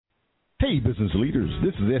Hey, business leaders,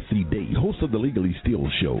 this is S.C. Day, host of the Legally Steel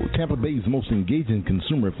Show, Tampa Bay's most engaging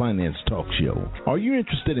consumer finance talk show. Are you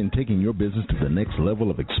interested in taking your business to the next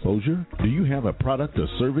level of exposure? Do you have a product or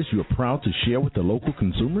service you're proud to share with the local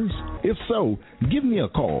consumers? If so, give me a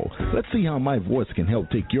call. Let's see how my voice can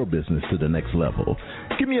help take your business to the next level.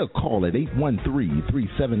 Give me a call at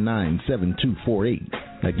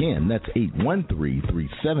 813-379-7248. Again, that's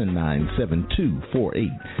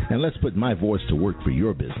 813-379-7248. And let's put my voice to work for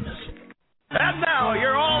your business. And now,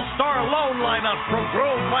 your all-star loan lineup from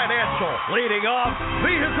Grove Financial. Leading off,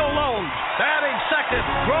 vehicle loans. Batting second,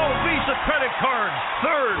 Grove Visa credit cards.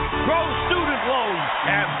 Third, Grove student loans.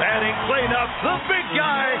 And batting cleanup, the big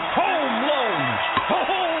guy, home loans.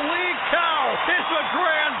 Holy cow! It's a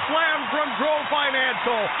grand slam from Grove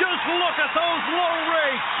Financial. Just look at those low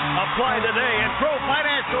rates. Apply today at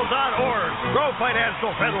grovefinancial.org. Grove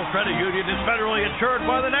Financial Federal Credit Union is federally insured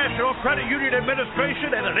by the National Credit Union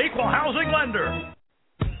Administration and an equal housing lender.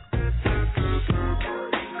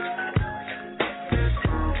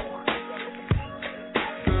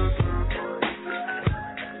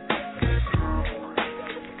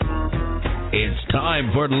 It's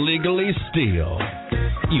time for Legally Steel.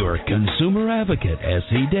 Your consumer advocate,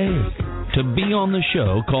 S.E. Day. To be on the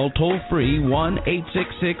show, call toll-free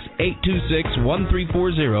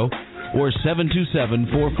 1-866-826-1340 or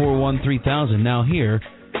 727-441-3000. Now here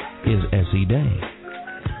is S.E. Day.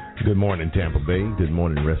 Good morning, Tampa Bay. Good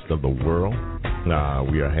morning, rest of the world.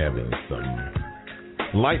 We are having some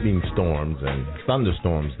lightning storms and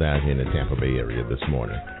thunderstorms down here in the Tampa Bay area this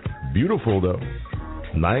morning. Beautiful, though.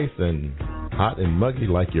 Nice and hot and muggy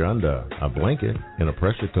like you're under a blanket in a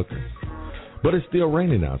pressure cooker. But it's still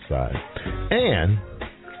raining outside. And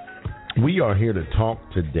we are here to talk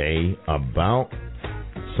today about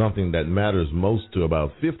something that matters most to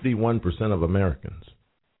about 51% of Americans,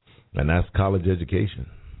 and that's college education,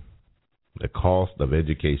 the cost of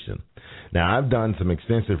education. Now, I've done some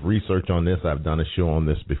extensive research on this. I've done a show on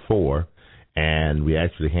this before, and we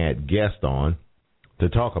actually had guests on to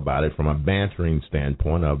talk about it from a bantering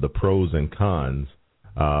standpoint of the pros and cons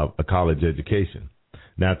of a college education.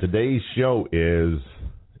 Now, today's show is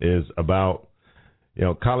about,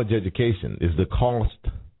 college education. Is the cost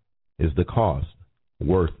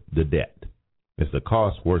worth the debt? Is the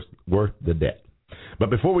cost worth the debt? But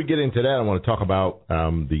before we get into that, I want to talk about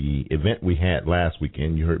the event we had last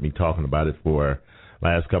weekend. You heard me talking about it for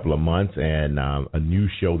last couple of months, and a new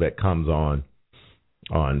show that comes on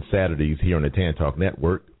Saturdays here on the Tan Talk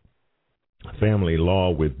Network, Family Law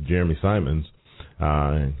with Jeremy Simons.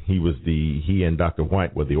 He and Dr.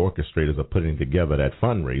 White were the orchestrators of putting together that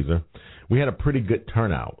fundraiser. We had a pretty good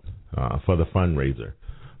turnout for the fundraiser.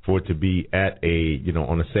 For it to be at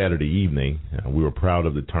on a Saturday evening, we were proud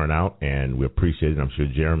of the turnout, and we appreciate it. I'm sure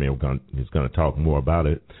Jeremy is going to talk more about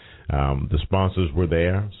it. The sponsors were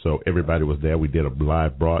there, so everybody was there. We did a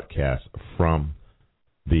live broadcast from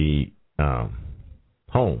the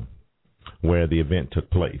home where the event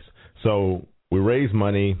took place. So we raised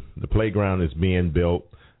money. The playground is being built.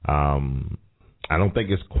 I don't think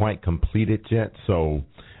it's quite completed yet. So,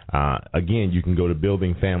 again, you can go to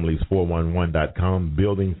buildingfamilies411.com,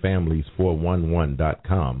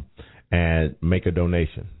 buildingfamilies411.com, and make a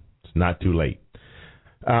donation. It's not too late.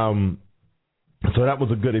 So that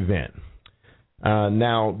was a good event.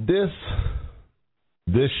 Now, this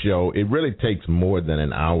show, it really takes more than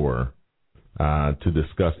an hour to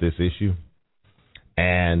discuss this issue.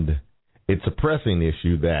 And it's a pressing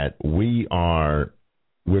issue that we're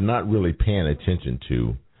not really paying attention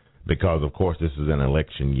to because, of course, this is an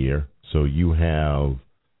election year. So you have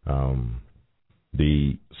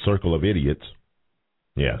the circle of idiots.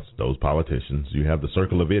 Yes, those politicians. You have the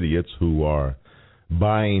circle of idiots who are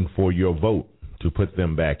vying for your vote to put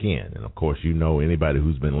them back in. And, of course, anybody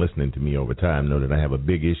who's been listening to me over time know that I have a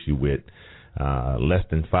big issue with less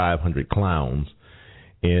than 500 clowns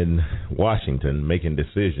in Washington making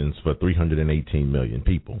decisions for 318 million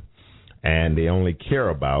people. And they only care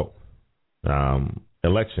about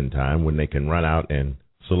election time when they can run out and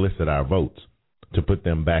solicit our votes to put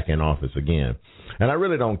them back in office again. And I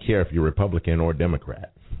really don't care if you're Republican or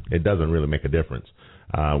Democrat. It doesn't really make a difference.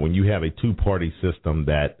 When you have a two-party system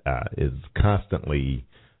that is constantly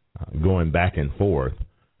going back and forth,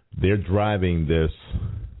 they're driving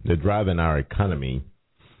our economy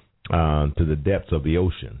to the depths of the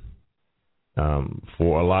ocean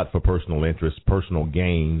for personal interest, personal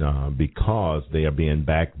gain, because they are being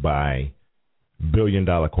backed by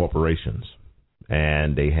billion-dollar corporations,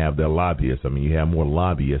 and they have their lobbyists. I mean, you have more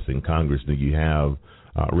lobbyists in Congress than you have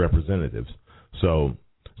representatives. So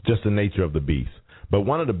it's just the nature of the beast. But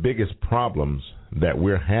one of the biggest problems that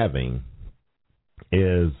we're having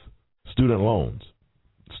is student loans,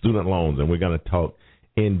 and we're going to talk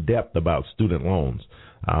in depth about student loans.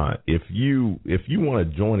 If you want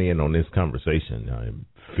to join in on this conversation,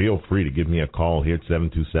 feel free to give me a call here at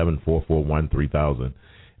 727-441-3000,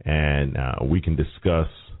 and we can discuss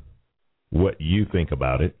what you think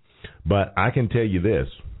about it. But I can tell you this: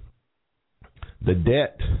 the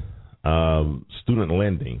debt of student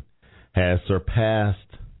lending has surpassed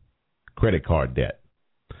credit card debt.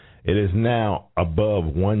 It is now above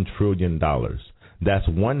 $1 trillion. That's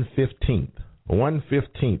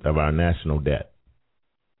 1/15th of our national debt,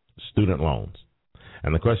 student loans.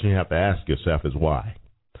 And the question you have to ask yourself is why?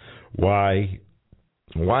 Why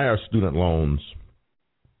are student loans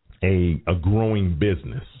a growing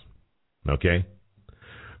business? Okay?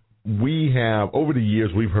 We have, over the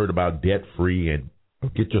years, we've heard about debt-free and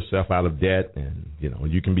get yourself out of debt, and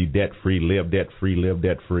you can be debt-free, live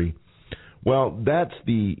debt-free. Well, that's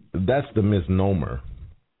the misnomer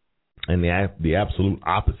and the absolute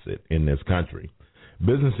opposite in this country.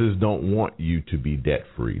 Businesses don't want you to be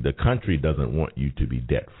debt-free. The country doesn't want you to be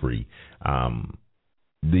debt-free.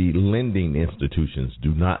 The lending institutions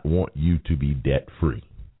do not want you to be debt-free.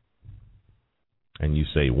 And you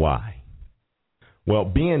say, why? Well,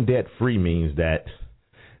 being debt-free means that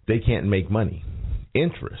they can't make money.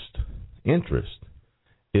 Interest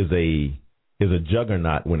is a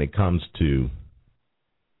juggernaut when it comes to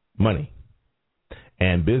money.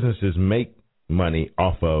 And businesses make money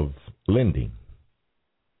off of lending.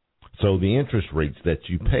 So the interest rates that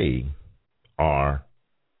you pay are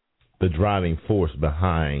the driving force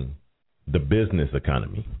behind the business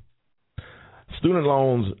economy. Student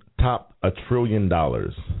loans topped $1 trillion.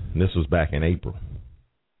 And this was back in April.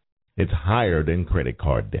 It's higher than credit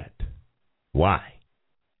card debt. Why?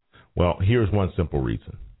 Well, here's one simple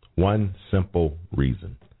reason.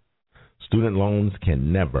 Student loans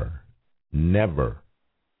can never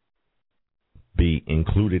be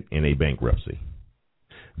included in a bankruptcy.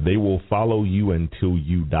 They will follow you until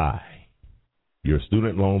you die. Your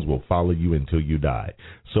student loans will follow you until you die.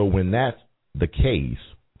 So when that's the case,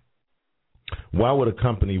 why would a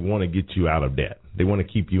company want to get you out of debt? They want to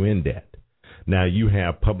keep you in debt. Now, you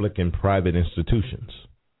have public and private institutions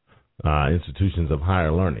of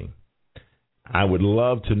higher learning. I would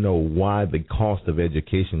love to know why the cost of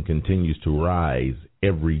education continues to rise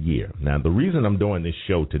every year. Now, the reason I'm doing this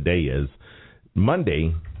show today is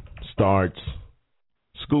Monday starts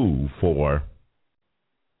school for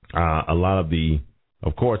a lot of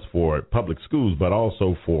of course, for public schools, but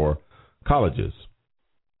also for colleges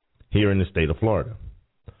here in the state of Florida.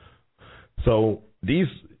 So these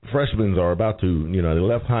freshmen are about to, they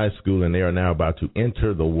left high school and they are now about to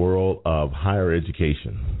enter the world of higher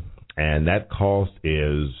education. And that cost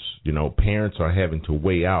is, parents are having to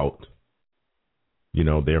weigh out,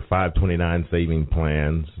 their 529 saving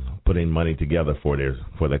plans, putting money together for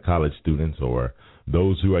their college students or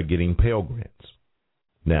those who are getting Pell Grants.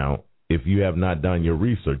 Now, if you have not done your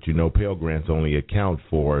research, Pell Grants only account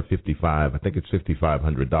for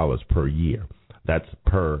 $5,500 per year. That's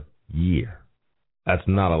per year. That's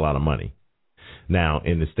not a lot of money. Now,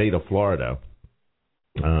 in the state of Florida,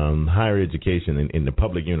 higher education in the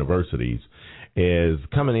public universities is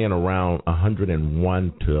coming in around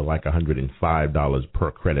 $101 to $105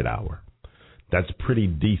 per credit hour. That's pretty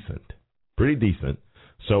decent.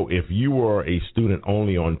 So if you were a student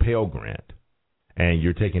only on Pell Grant and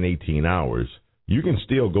you're taking 18 hours, you can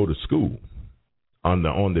still go to school on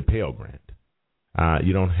the Pell Grant.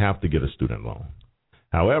 You don't have to get a student loan.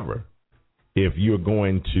 However, if you're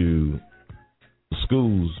going to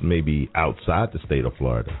schools maybe outside the state of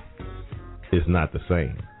Florida, it's not the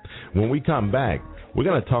same. When we come back, we're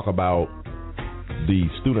going to talk about the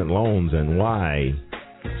student loans and why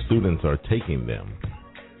students are taking them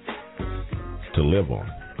to live on.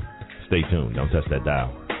 Stay tuned. Don't touch that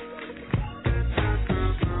dial.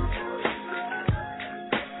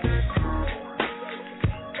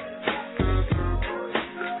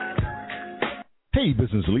 Hey,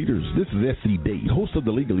 business leaders, this is S.C. Date, host of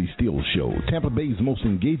the Legally Steel Show, Tampa Bay's most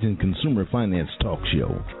engaging consumer finance talk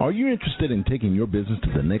show. Are you interested in taking your business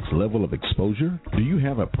to the next level of exposure? Do you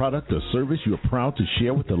have a product or service you are proud to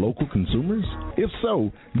share with the local consumers? If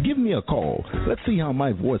so, give me a call. Let's see how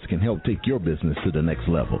my voice can help take your business to the next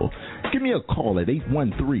level. Give me a call at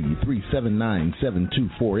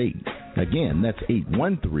 813-379-7248. Again, that's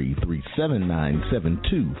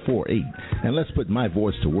 813-379-7248. And let's put my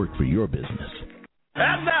voice to work for your business.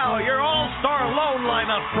 And now, your all-star loan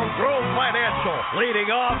lineup from Grove Financial. Leading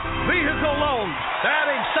off, vehicle loans.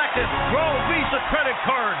 Batting second, Grove Visa credit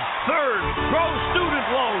card. Third, Grove student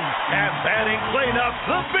loans. And batting cleanup,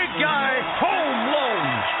 the big guy, home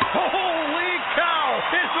loans. Holy cow!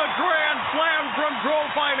 It's a grand slam from Grow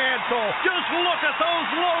Financial. Just look at those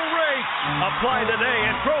low rates. Apply today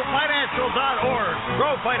at growfinancial.org.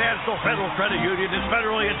 Grow Financial Federal Credit Union is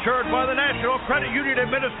federally insured by the National Credit Union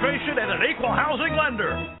Administration and an equal housing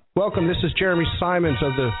lender. Welcome. This is Jeremy Simons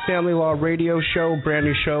of the Family Law Radio Show, brand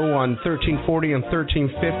new show on 1340 and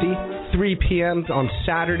 1350, 3 p.m. on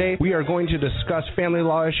Saturday. We are going to discuss family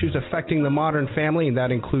law issues affecting the modern family, and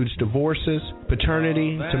that includes divorces,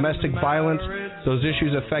 paternity, domestic violence, those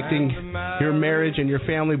issues affecting your marriage and your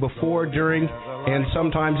family before, during, and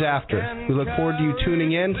sometimes after. We look forward to you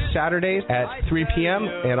tuning in Saturdays at 3 p.m.,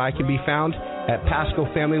 and I can be found at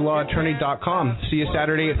PascoFamilyLawAttorney.com. See you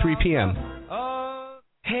Saturday at 3 p.m.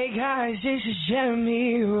 Hey guys, this is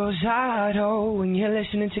Jeremy Rosado, and you're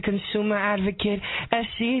listening to Consumer Advocate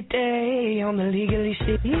SC Day on the Legally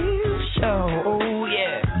Steel Show. Oh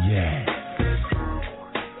yeah. Yeah.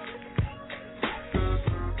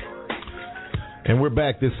 And we're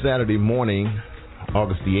back this Saturday morning,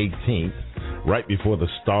 August the 18th, right before the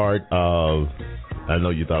start of, I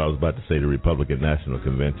know you thought I was about to say the Republican National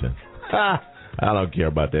Convention. I don't care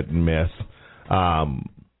about that mess.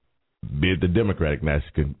 Be it the Democratic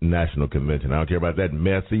National Convention. I don't care about that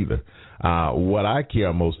mess either. What I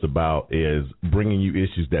care most about is bringing you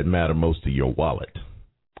issues that matter most to your wallet.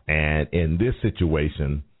 And in this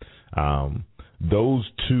situation, those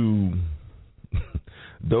two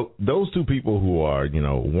people who are,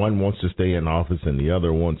 one wants to stay in office and the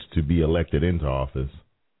other wants to be elected into office.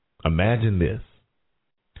 Imagine this.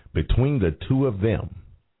 Between the two of them,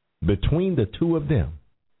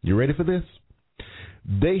 you ready for this?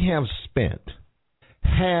 They have spent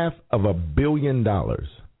 $500 million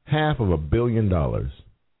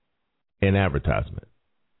in advertisement.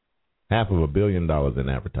 $500 million in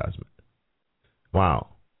advertisement. Wow.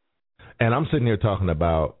 And I'm sitting here talking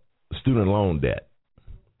about student loan debt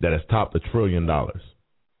that has topped $1 trillion.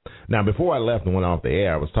 Now, before I left and went off the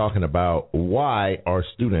air, I was talking about why are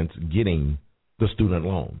students getting the student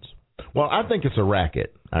loans. Well, I think it's a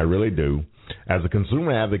racket. I really do. As a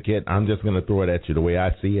consumer advocate, I'm just going to throw it at you the way I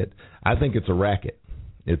see it. I think it's a racket.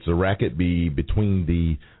 It's a racket between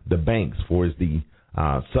the banks for the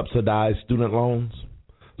subsidized student loans.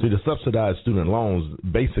 See, the subsidized student loans,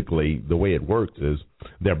 basically, the way it works is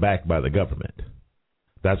they're backed by the government.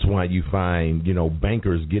 That's why you find,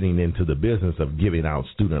 bankers getting into the business of giving out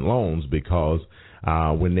student loans because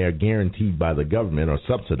when they're guaranteed by the government or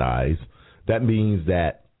subsidized, that means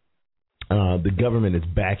that the government is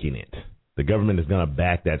backing it. The government is going to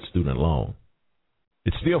back that student loan.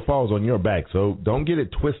 It still falls on your back, so don't get it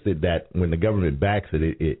twisted that when the government backs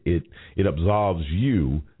it, it absolves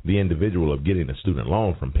you, the individual, of getting a student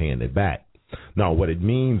loan from paying it back. No, what it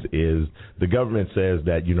means is the government says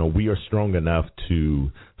that, we are strong enough to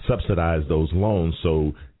subsidize those loans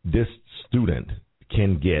so this student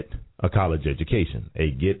can get a college education,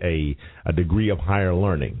 get a degree of higher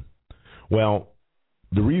learning. Well,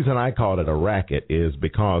 the reason I call it a racket is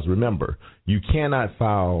because, remember, you cannot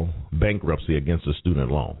file bankruptcy against a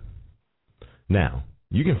student loan. Now,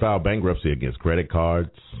 you can file bankruptcy against credit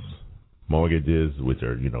cards, mortgages, which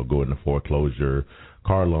are, go into foreclosure,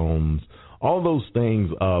 car loans, all those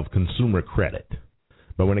things of consumer credit.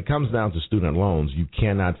 But when it comes down to student loans, you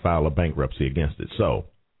cannot file a bankruptcy against it. So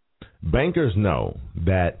bankers know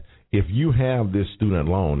that if you have this student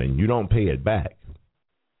loan and you don't pay it back,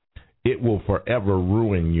 it will forever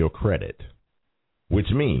ruin your credit, which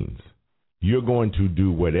means you're going to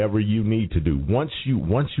do whatever you need to do. Once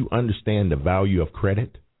you understand the value of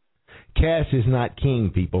credit, cash is not king,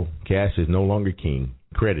 people. Cash is no longer king.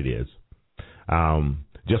 Credit is.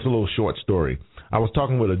 Just a little short story. I was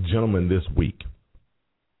talking with a gentleman this week,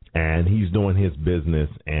 and he's doing his business,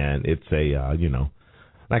 and it's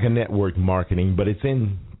like a network marketing, but it's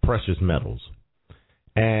in precious metals.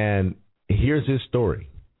 And here's his story.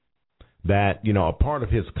 That, a part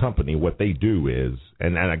of his company, what they do is,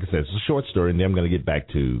 and like I said, it's a short story, and then I'm going to get back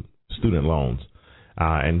to student loans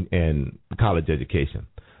and college education.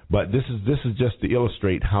 But this is just to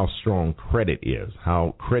illustrate how strong credit is,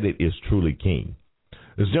 how credit is truly king.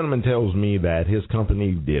 This gentleman tells me that his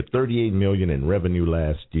company did $38 million in revenue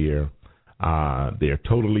last year. They're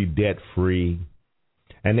totally debt-free.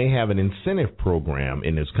 And they have an incentive program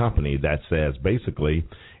in his company that says basically,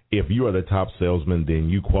 if you are the top salesman, then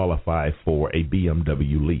you qualify for a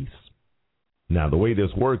BMW lease. Now, the way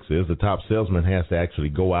this works is the top salesman has to actually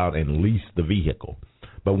go out and lease the vehicle.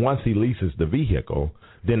 But once he leases the vehicle,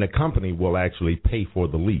 then the company will actually pay for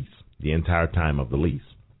the lease, the entire time of the lease.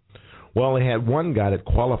 Well, they had one guy that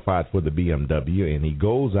qualified for the BMW, and he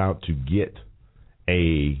goes out to get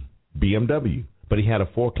a BMW, but he had a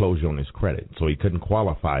foreclosure on his credit, so he couldn't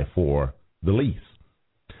qualify for the lease.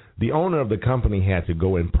 the owner of the company had to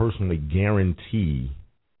go and personally guarantee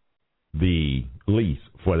the lease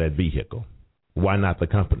for that vehicle. Why not the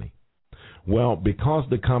company? Well, because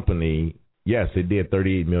the company, yes, it did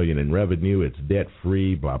 $38 million in revenue. It's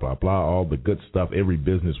debt-free, blah, blah, blah, all the good stuff every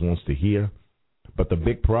business wants to hear. But the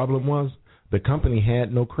big problem was the company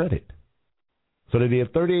had no credit. So they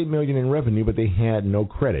did $38 million in revenue, but they had no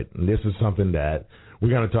credit. And this is something that we're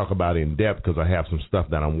going to talk about in depth because I have some stuff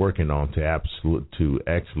that I'm working on to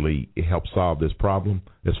actually help solve this problem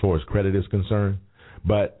as far as credit is concerned.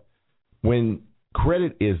 But when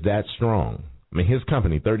credit is that strong, I mean, his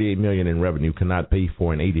company, $38 million in revenue, could not pay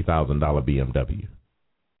for an $80,000 BMW.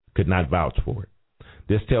 Could not vouch for it.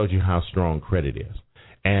 This tells you how strong credit is.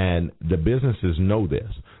 And the businesses know this.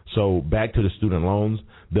 So back to the student loans,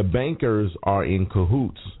 the bankers are in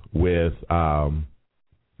cahoots with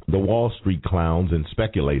the Wall Street clowns and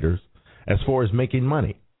speculators as far as making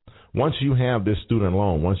money. Once you have this student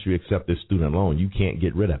loan, once you accept this student loan, you can't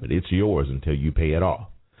get rid of it. It's yours until you pay it off.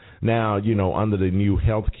 Now, you know, under the new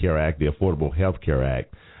Health Care Act, the Affordable Health Care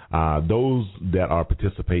Act, those that are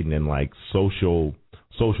participating in like social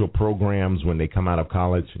programs when they come out of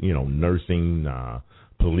college, you know, nursing,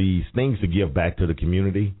 police, things to give back to the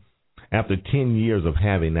community. After 10 years of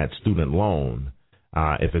having that student loan,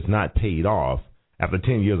 if it's not paid off, after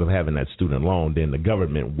 10 years of having that student loan, then the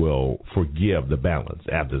government will forgive the balance.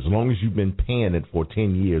 As long as you've been paying it for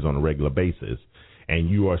 10 years on a regular basis and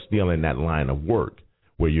you are still in that line of work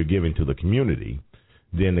where you're giving to the community,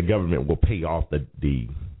 then the government will pay off the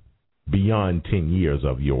beyond 10 years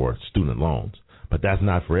of your student loans. But that's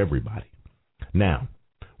not for everybody. Now,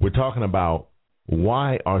 we're talking about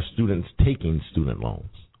why are students taking student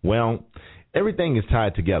loans? Well, everything is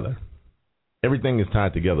tied together. Everything is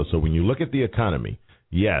tied together. So when you look at the economy,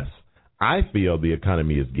 yes, I feel the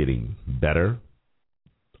economy is getting better,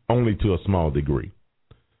 only to a small degree.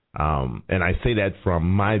 And I say that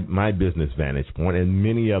from my business vantage point, and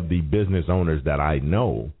many of the business owners that I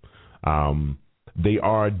know, they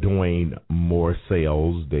are doing more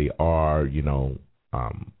sales. They are, you know,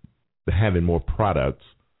 having more products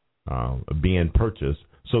being purchased.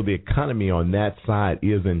 So the economy on that side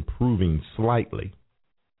is improving slightly.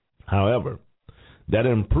 However, that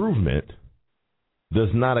improvement does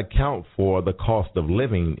not account for the cost of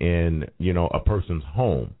living in, you know, a person's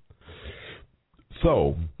home.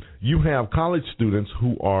 So you have college students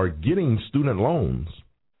who are getting student loans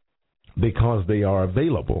because they are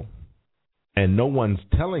available, and no one's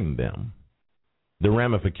telling them the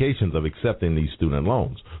ramifications of accepting these student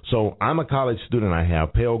loans. So I'm a college student. I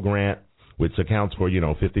have Pell Grant, which accounts for, you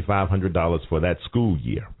know, $5,500 for that school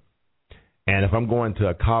year. And if I'm going to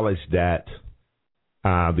a college that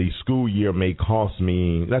the school year may cost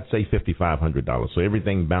me, let's say $5,500, so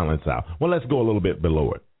everything balance out. Well, let's go a little bit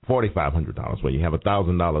below it, $4,500, where you have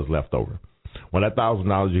 $1,000 left over. Well, that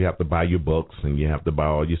 $1,000 you have to buy your books and you have to buy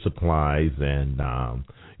all your supplies, and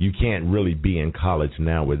you can't really be in college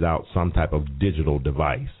now without some type of digital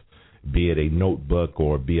device, be it a notebook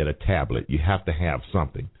or be it a tablet. You have to have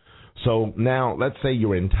something. So now let's say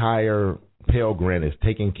your entire Pell Grant is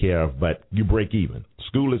taken care of, but you break even.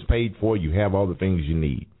 School is paid for. You have all the things you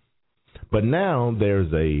need. But now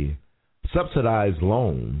there's a subsidized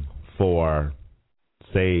loan for,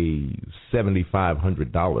 say,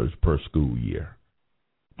 $7,500 per school year.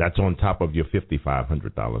 That's on top of your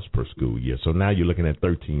 $5,500 per school year. So now you're looking at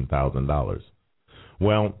 $13,000.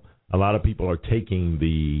 Well, a lot of people are taking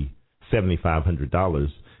the $7,500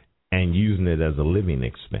 and using it as a living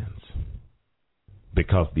expense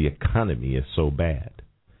because the economy is so bad.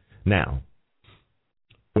 Now,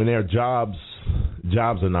 when there are jobs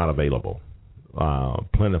are not available,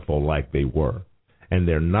 plentiful like they were. And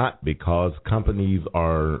they're not because companies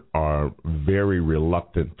are very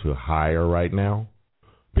reluctant to hire right now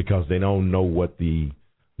because they don't know what the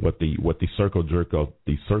circle jerks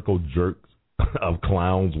of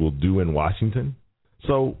clowns will do in Washington.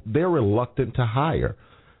 So they're reluctant to hire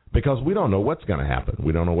because we don't know what's going to happen.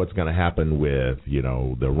 We don't know what's going to happen with, you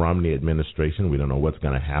know, the Romney administration. We don't know what's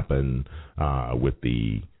going to happen with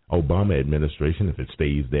the Obama administration if it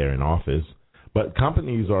stays there in office. But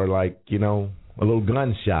companies are like, you know, a little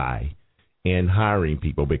gun shy in hiring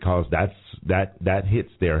people because that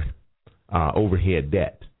hits their overhead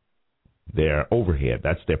debt, their overhead.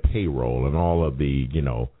 That's their payroll and all of the, you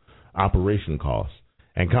know, operation costs.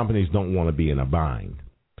 And companies don't want to be in a bind.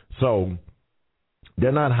 So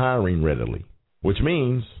they're not hiring readily, which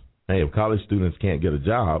means, hey, if college students can't get a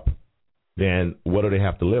job, then what do they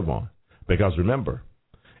have to live on? Because remember,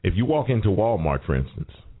 if you walk into Walmart, for instance,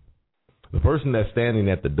 the person that's standing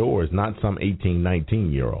at the door is not some 18,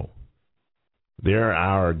 19-year-old. They're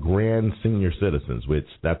our grand senior citizens, which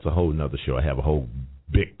that's a whole nother show. I have a whole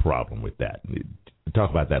big problem with that. We'll talk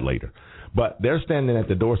about that later. But they're standing at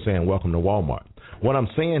the door saying, welcome to Walmart. What I'm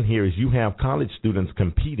saying here is you have college students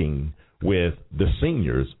competing with the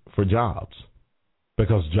seniors for jobs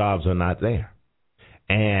because jobs are not there.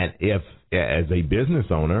 And if, as a business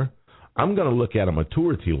owner, I'm going to look at a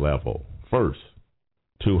maturity level first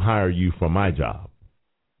to hire you for my job.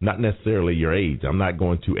 Not necessarily your age. I'm not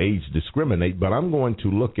going to age discriminate, but I'm going to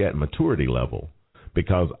look at maturity level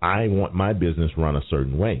because I want my business run a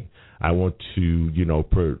certain way. I want to,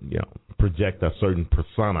 project a certain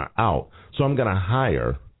persona out. So I'm going to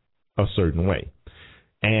hire a certain way.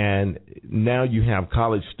 And now you have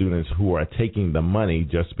college students who are taking the money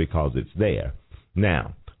just because it's there.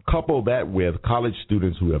 Now, couple that with college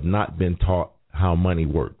students who have not been taught how money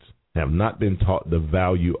works, have not been taught the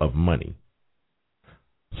value of money.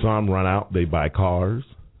 Some run out, they buy cars.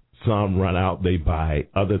 Some run out, they buy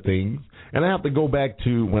other things. And I have to go back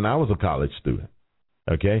to when I was a college student,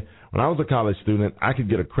 okay? When I was a college student, I could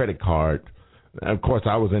get a credit card. Of course,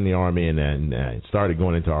 I was in the Army and started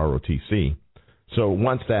going into ROTC. So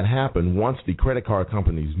once that happened, once the credit card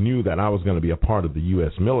companies knew that I was going to be a part of the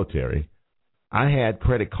U.S. military, I had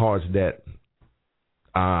credit cards that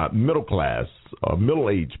middle class or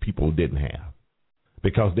middle-aged people didn't have.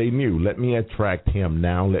 Because they knew, let me attract him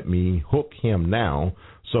now, let me hook him now,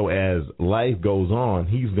 so as life goes on,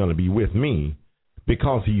 he's going to be with me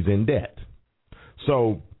because he's in debt.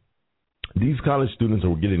 So these college students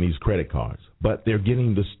are getting these credit cards, but they're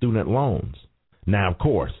getting the student loans. Now, of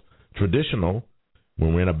course, traditional,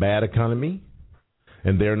 when we're in a bad economy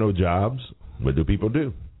and there are no jobs, what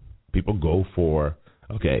do? People go for,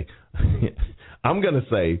 okay, I'm going to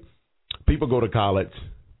say people go to college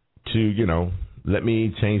to, let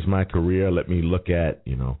me change my career. Let me look at,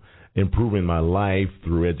 improving my life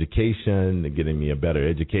through education and getting me a better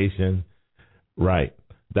education. Right.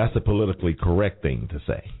 That's a politically correct thing to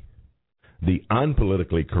say. The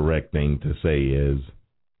unpolitically correct thing to say is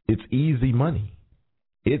it's easy money.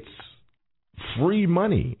 It's free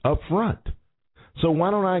money up front. So why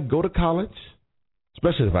don't I go to college,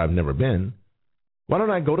 especially if I've never been? Why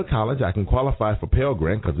don't I go to college? I can qualify for Pell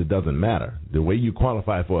Grant because it doesn't matter. The way you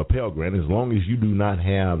qualify for a Pell Grant, as long as you do not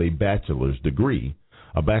have a bachelor's degree,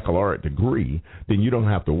 a baccalaureate degree, then you don't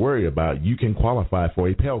have to worry about you can qualify for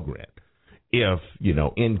a Pell Grant if,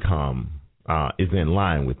 income is in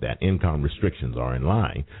line with that. Income restrictions are in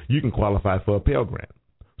line. You can qualify for a Pell Grant.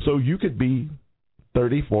 So you could be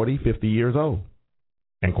 30, 40, 50 years old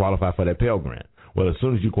and qualify for that Pell Grant. Well, as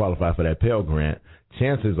soon as you qualify for that Pell Grant,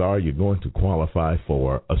 chances are you're going to qualify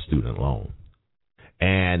for a student loan.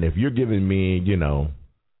 And if you're giving me,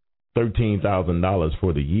 $13,000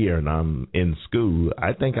 for the year and I'm in school,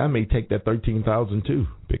 I think I may take that $13,000 too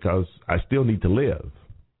because I still need to live.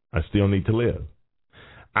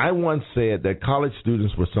 I once said that college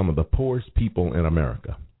students were some of the poorest people in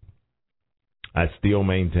America. I still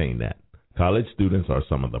maintain that. College students are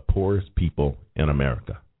some of the poorest people in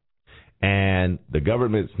America. And the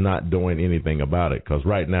government's not doing anything about it because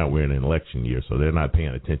right now we're in an election year, so they're not paying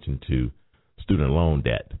attention to student loan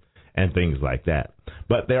debt and things like that.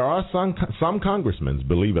 But there are some congressmen,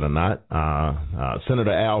 believe it or not,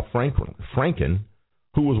 Senator Al Franken,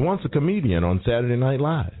 who was once a comedian on Saturday Night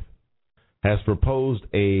Live, has proposed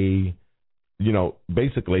basically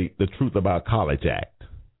the Truth About College Act.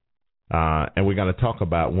 And we're going to talk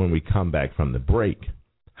about when we come back from the break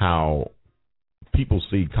how people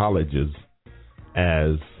see colleges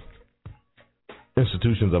as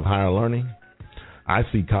institutions of higher learning. I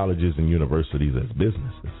see colleges and universities as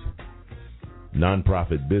businesses,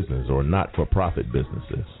 nonprofit business or not-for-profit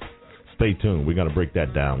businesses. Stay tuned. We're going to break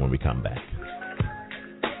that down when we come back.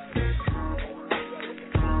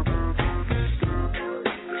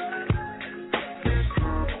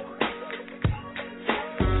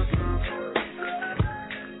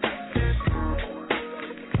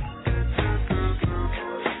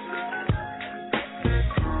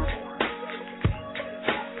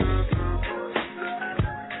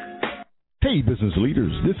 Hey, business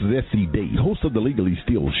leaders, this is S.C. Day, host of the Legally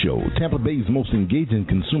Steel Show, Tampa Bay's most engaging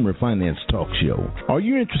consumer finance talk show. Are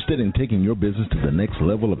you interested in taking your business to the next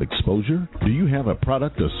level of exposure? Do you have a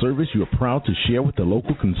product or service you are proud to share with the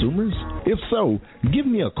local consumers? If so, give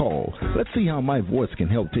me a call. Let's see how my voice can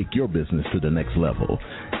help take your business to the next level.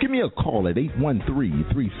 Give me a call at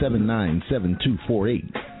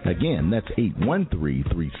 813-379-7248. Again, that's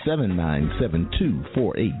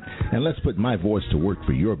 813-379-7248. And let's put my voice to work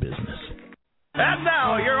for your business. And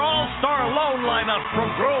now, your all-star loan lineup from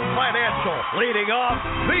Grove Financial. Leading off,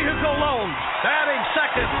 vehicle loans. Batting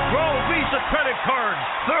second, Grove Visa credit cards.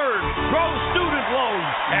 Third, Grove student loans.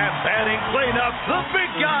 And batting cleanup, the big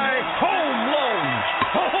guy, home loans.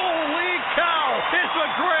 Holy cow! It's a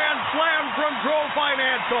grand slam from Grove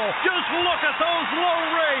Financial. Just look at those low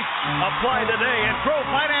rates. Apply today at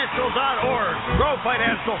grovefinancial.org. Grove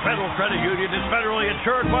Financial Federal Credit Union is federally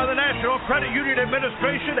insured by the National Credit Union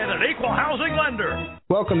Administration and an equal housing lender.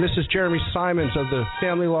 Welcome. This is Jeremy Simons of the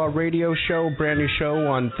Family Law Radio Show, brand new show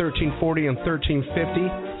on 1340 and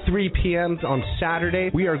 1350, 3 p.m. on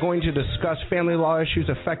Saturday. We are going to discuss family law issues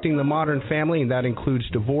affecting the modern family, and that includes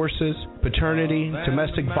divorces, paternity,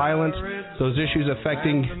 domestic violence, those issues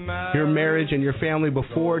affecting your marriage and your family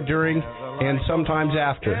before, during, and sometimes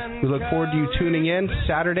after. We look forward to you tuning in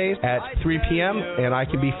Saturdays at 3 p.m., and I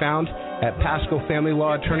can be found at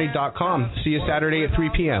PascoFamilyLawAttorney.com. See you Saturday at 3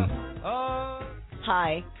 p.m.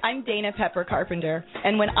 Hi, I'm Dana Pepper Carpenter,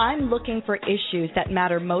 and when I'm looking for issues that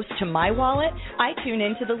matter most to my wallet, I tune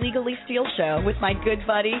into the Legally Steel Show with my good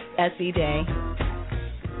buddy, S.E. Day.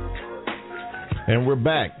 And we're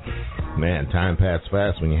back. Man, time passes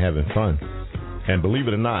fast when you're having fun. And believe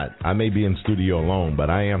it or not, I may be in studio alone,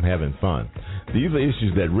 but I am having fun. These are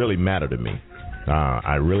issues that really matter to me.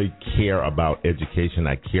 I really care about education.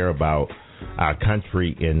 I care about our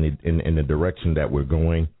country in the direction that we're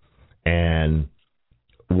going. And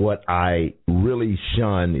what I really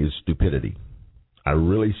shun is stupidity. I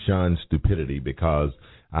really shun stupidity because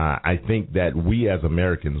I think that we as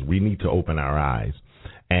Americans, we need to open our eyes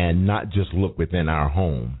and not just look within our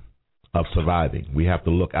home of surviving. We have to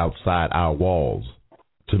look outside our walls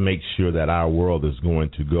to make sure that our world is going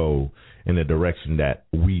to go in the direction that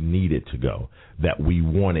we need it to go, that we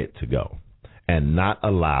want it to go, and not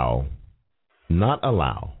allow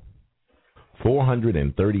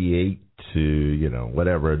 438 to,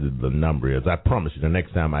 whatever the number is. I promise you the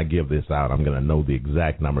next time I give this out, I'm going to know the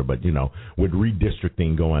exact number. But, with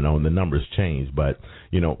redistricting going on, the numbers change. But,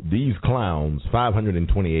 these clowns,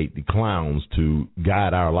 528 clowns to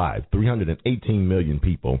guide our lives, 318 million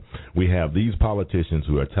people. We have these politicians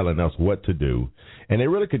who are telling us what to do. And they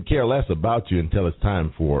really could care less about you until it's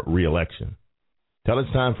time for re-election. Till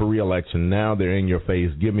it's time for re-election. Now they're in your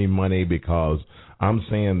face. Give me money because I'm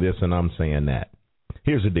saying this and I'm saying that.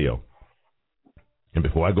 Here's the deal. And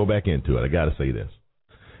before I go back into it, I got to say this.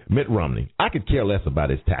 Mitt Romney, I could care less about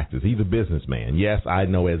his taxes. He's a businessman. Yes, I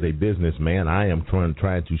know as a businessman, I am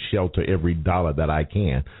trying to shelter every dollar that I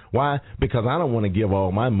can. Why? Because I don't want to give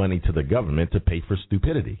all my money to the government to pay for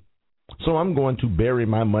stupidity. So I'm going to bury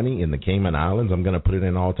my money in the Cayman Islands. I'm going to put it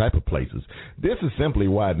in all type of places. This is simply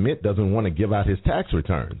why Mitt doesn't want to give out his tax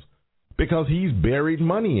returns, because he's buried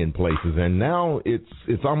money in places. And now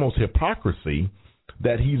it's almost hypocrisy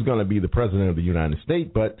that he's going to be the president of the United States.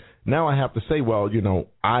 But now I have to say, well,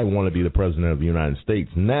 I want to be the president of the United States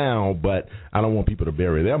now, but I don't want people to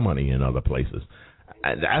bury their money in other places.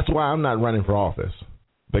 That's why I'm not running for office,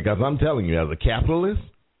 because I'm telling you, as a capitalist,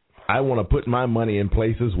 I want to put my money in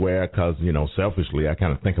places where, because, selfishly, I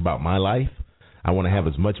kind of think about my life. I want to have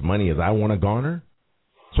as much money as I want to garner.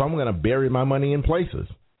 So I'm going to bury my money in places.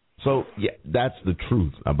 So, yeah, that's the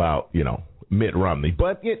truth about, Mitt Romney.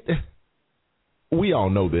 But we all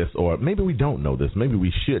know this, or maybe we don't know this. Maybe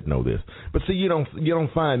we should know this. But see, you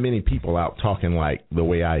don't find many people out talking like the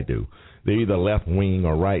way I do. They're either left wing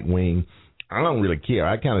or right wing. I don't really care.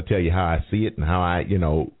 I kind of tell you how I see it and how I,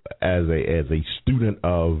 as a student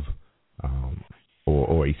of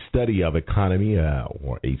or a study of economy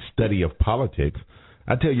or a study of politics,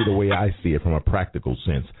 I tell you the way I see it from a practical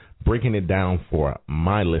sense, breaking it down for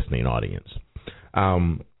my listening audience.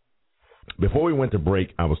 Before we went to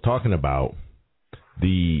break, I was talking about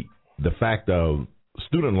the fact of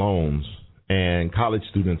student loans and college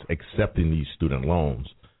students accepting these student loans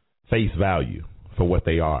face value for what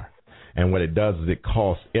they are. And what it does is it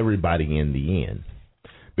costs everybody in the end,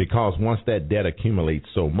 because once that debt accumulates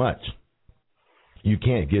so much, you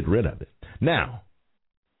can't get rid of it. Now,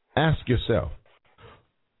 ask yourself,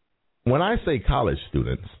 when I say college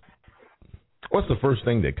students, what's the first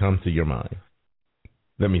thing that comes to your mind?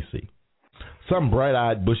 Let me see. Some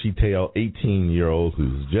bright-eyed, bushy-tailed 18-year-old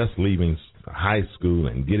who's just leaving high school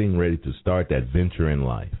and getting ready to start that venture in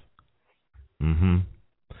life.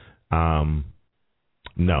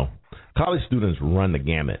 No. College students run the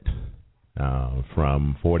gamut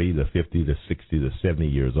from 40 to 50 to 60 to 70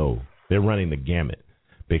 years old. They're running the gamut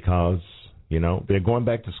because, they're going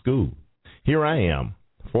back to school. Here I am,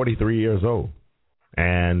 43 years old,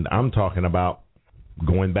 and I'm talking about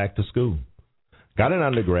going back to school. Got an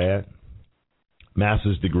undergrad,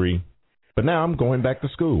 master's degree, but now I'm going back to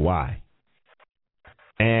school. Why?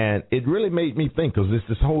 And it really made me think, because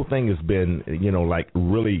this whole thing has been, like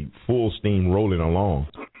really full steam rolling along.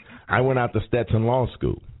 I went out to Stetson Law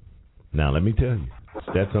School. Now, let me tell you,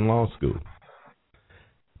 Stetson Law School.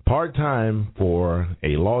 Part-time for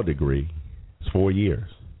a law degree is 4 years.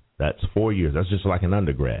 That's 4 years. That's just like an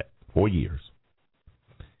undergrad, 4 years.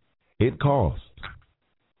 It costs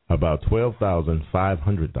about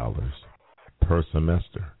 $12,500 per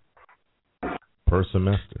semester. Per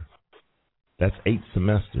semester. That's 8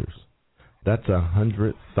 semesters. That's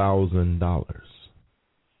 $100,000.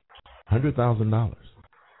 $100,000.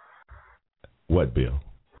 What, Bill?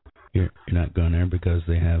 You're not going there because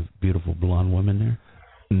they have beautiful blonde women there?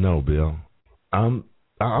 No, Bill. I'm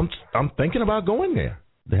thinking about going there.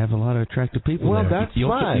 They have a lot of attractive people there. Well, that's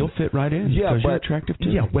fine. You'll fit right in because you're attractive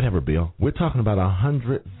too. Yeah, whatever, Bill. We're talking about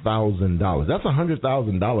 $100,000. That's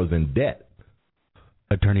 $100,000 in debt.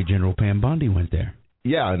 Attorney General Pam Bondi went there.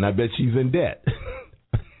 Yeah, and I bet she's in debt.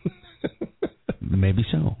 Maybe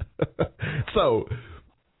so. So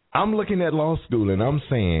I'm looking at law school and I'm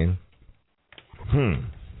saying,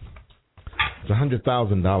 it's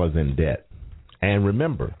 $100,000 in debt. And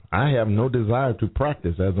remember, I have no desire to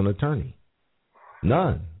practice as an attorney.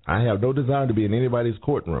 None. I have no desire to be in anybody's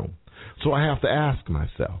courtroom. So I have to ask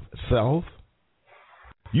myself,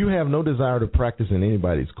 you have no desire to practice in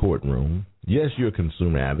anybody's courtroom. Yes, you're a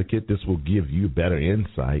consumer advocate. This will give you better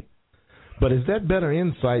insight. But is that better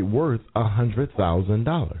insight worth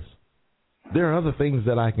 $100,000? There are other things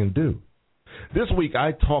that I can do. This week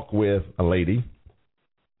I talked with a lady,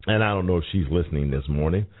 and I don't know if she's listening this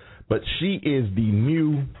morning, but she is the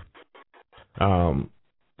new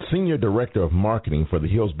Senior Director of Marketing for the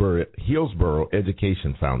Hillsborough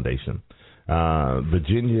Education Foundation,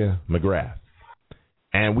 Virginia McGrath.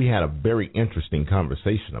 And we had a very interesting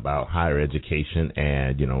conversation about higher education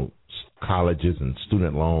and, colleges and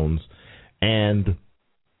student loans. And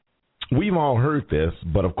we've all heard this,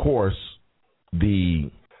 but of course,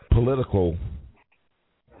 the politically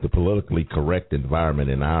correct environment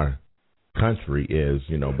in our country is,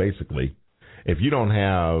 basically, if you don't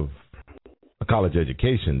have a college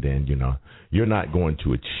education, then, you're not going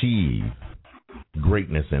to achieve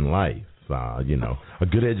greatness in life. A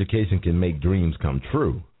good education can make dreams come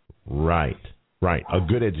true. Right. A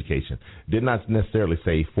good education. Did not necessarily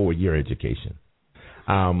say 4-year education.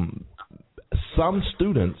 Some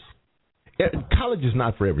students, college is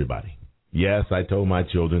not for everybody. Yes, I told my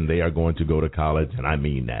children they are going to go to college, and I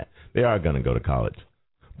mean that. They are going to go to college.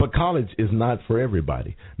 But college is not for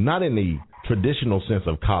everybody. Not in the traditional sense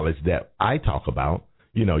of college that I talk about.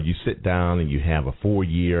 You sit down and you have a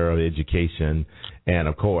 4-year education, and,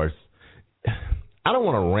 of course, I don't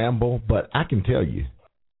want to ramble, but I can tell you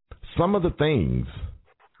some of the things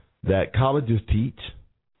that colleges teach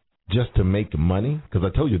just to make money, because I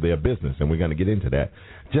told you they're a business, and we're going to get into that,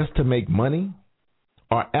 just to make money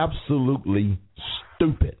are absolutely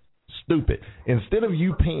stupid. Instead of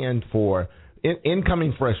you paying for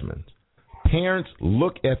incoming freshmen, parents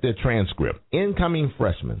look at their transcript. Incoming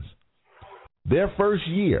freshmen, their first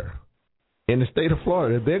year in the state of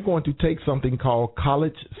Florida, they're going to take something called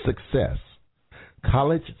college success.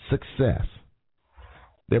 College success.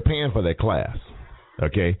 They're paying for their class,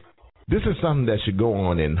 okay? This is something that should go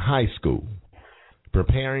on in high school,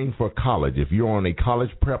 preparing for college. If you're on a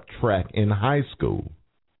college prep track in high school,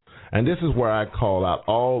 and this is where I call out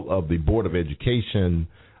all of the Board of Education,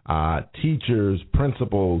 teachers,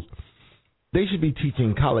 principals, they should be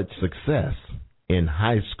teaching college success in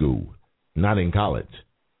high school, not in college,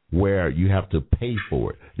 where you have to pay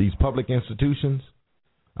for it. These public institutions,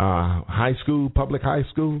 high school, public high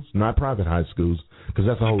schools, not private high schools, because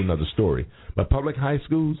that's a whole other story. But public high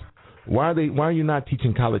schools, why are you not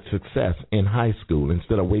teaching college success in high school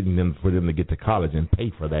instead of waiting for them to get to college and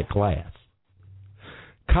pay for that class?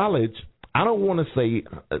 College, I don't want to say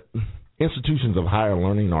institutions of higher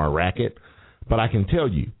learning are a racket, but I can tell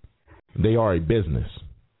you they are a business.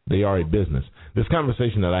 They are a business. This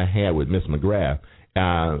conversation that I had with Ms. McGrath,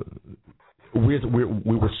 we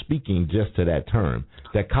were speaking just to that term,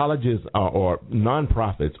 that colleges or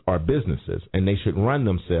nonprofits are businesses, and they should run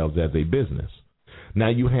themselves as a business. Now,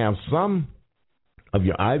 you have some of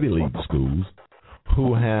your Ivy League schools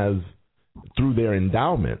who have, through their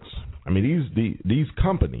endowments, I mean, these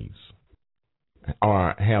companies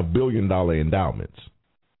have billion-dollar endowments.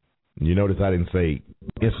 You notice I didn't say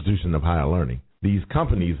institution of higher learning. These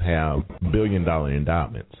companies have billion-dollar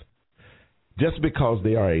endowments. Just because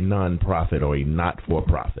they are a nonprofit or a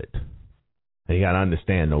not-for-profit, and you got to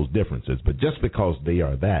understand those differences. But just because they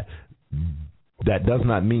are that does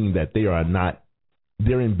not mean that they are not.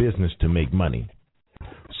 They're in business to make money.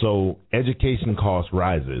 So education cost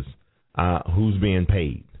rises. Who's being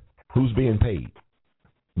paid? Who's being paid?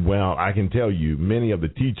 Well, I can tell you many of the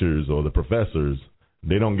teachers or the professors,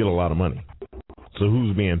 they don't get a lot of money. So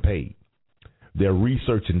who's being paid? They're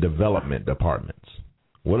research and development departments.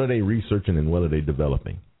 What are they researching and what are they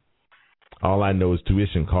developing? All I know is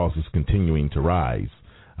tuition costs is continuing to rise.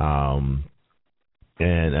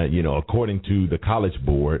 According to the College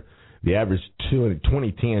Board, the average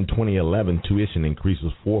 2010-2011 tuition increase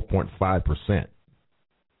was 4.5%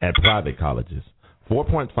 at private colleges,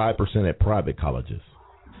 4.5% at private colleges,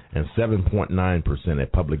 and 7.9%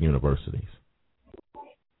 at public universities.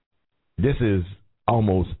 This is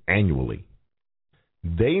almost annually.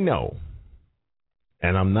 They know,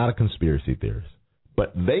 and I'm not a conspiracy theorist,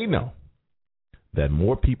 but they know that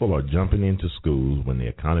more people are jumping into schools when the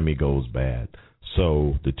economy goes bad.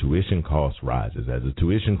 So the tuition cost rises. As the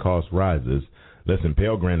tuition cost rises, listen,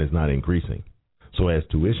 Pell Grant is not increasing. So as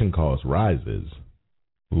tuition cost rises,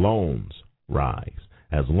 loans rise.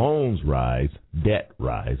 As loans rise, debt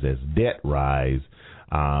rise. As debt rise,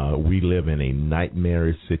 we live in a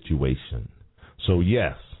nightmarish situation. So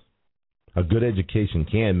yes, a good education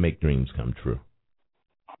can make dreams come true.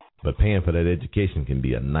 But paying for that education can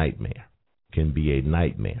be a nightmare.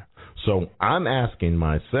 So I'm asking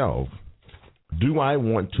myself, do I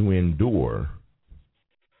want to endure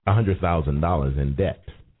 $100,000 in debt?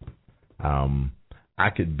 I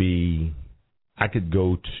could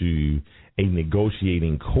go to a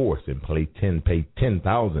negotiating course and pay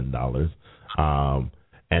 $10,000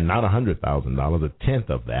 and not $100,000, a tenth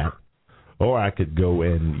of that. Or I could go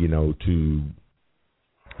and, to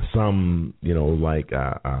some,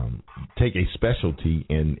 take a specialty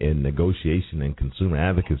in negotiation and consumer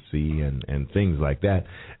advocacy and things like that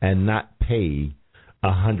and not pay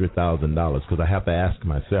 $100,000, because I have to ask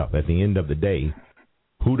myself at the end of the day,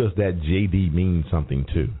 who does that JD mean something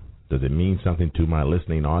to? Does it mean something to my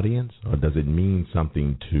listening audience, or does it mean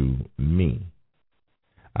something to me?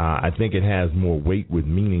 I think it has more weight with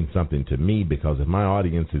meaning something to me, because if my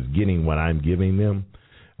audience is getting what I'm giving them,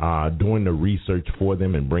 doing the research for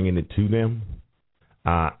them and bringing it to them,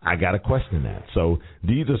 I got to question that. So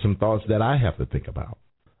these are some thoughts that I have to think about.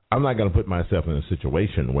 I'm not going to put myself in a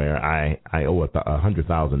situation where I owe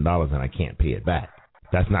 $100,000 and I can't pay it back.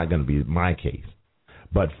 That's not going to be my case.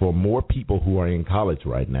 But for more people who are in college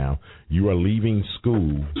right now, you are leaving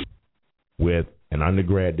school with an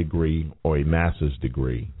undergrad degree or a master's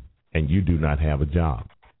degree, and you do not have a job.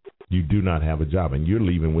 You do not have a job, and you're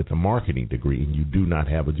leaving with a marketing degree, and you do not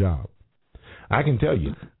have a job. I can tell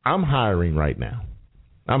you, I'm hiring right now.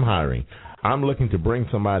 I'm looking to bring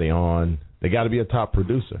somebody on. They got to be a top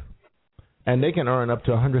producer, and they can earn up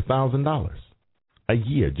to $100,000 a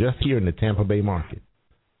year just here in the Tampa Bay market.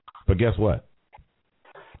 But guess what?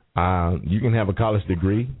 You can have a college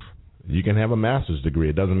degree. You can have a master's degree.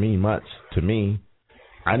 It doesn't mean much to me.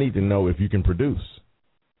 I need to know if you can produce.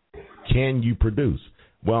 Can you produce?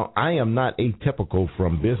 Well, I am not atypical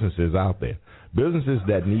from businesses out there. Businesses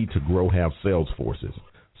that need to grow have sales forces.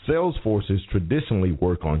 Sales forces traditionally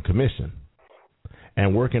work on commission.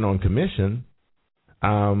 And working on commission,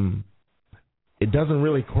 it doesn't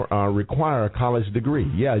really require a college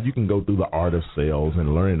degree. Yeah, you can go through the art of sales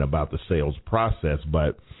and learning about the sales process,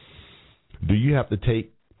 but do you have to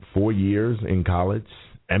take 4 years in college?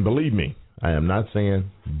 And believe me, I am not saying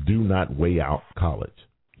do not weigh out college.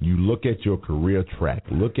 You look at your career track,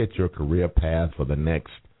 look at your career path for the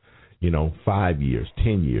next, 5 years,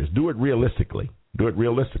 10 years. Do it realistically. Do it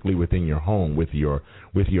realistically within your home, with your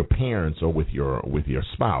parents or with your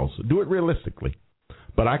spouse. Do it realistically.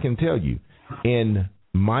 But I can tell you, in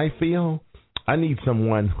my field, I need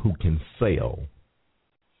someone who can sell.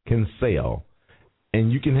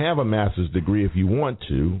 And you can have a master's degree if you want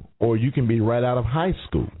to, or you can be right out of high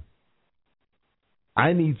school.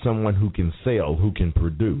 I need someone who can sell, who can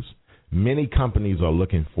produce. Many companies are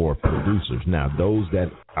looking for producers. Now, those that,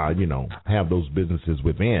 have those businesses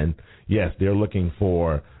within, yes, they're looking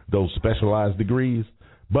for those specialized degrees.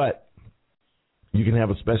 But you can have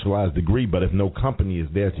a specialized degree, but if no company is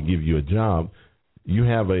there to give you a job, you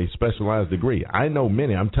have a specialized degree. I know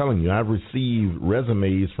many. I'm telling you, I've received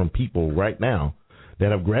resumes from people right now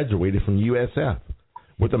that have graduated from USF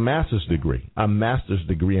with a master's degree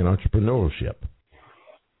in entrepreneurship.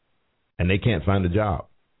 And they can't find a job.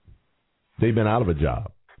 They've been out of a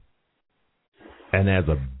job. And there's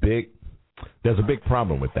a big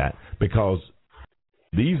problem with that, because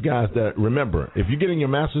these guys that, remember, if you're getting your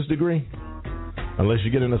master's degree, unless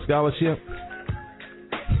you're getting a scholarship,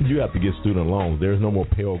 you have to get student loans. There's no more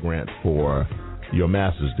Pell Grant for your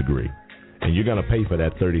master's degree. And you're going to pay for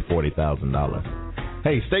that $30,000, $40,000.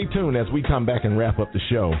 Hey, stay tuned as we come back and wrap up the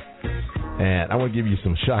show. And I want to give you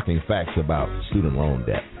some shocking facts about student loan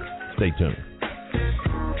debt. Stay tuned.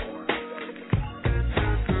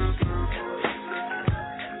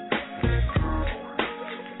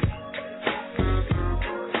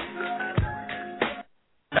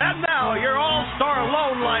 And now, your all-star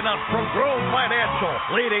loan lineup from Grove Financial.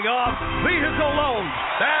 Leading off, vehicle loans.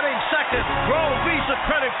 Batting second, Grove Visa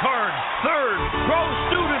credit cards. Third, Grove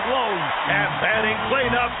student loans. And batting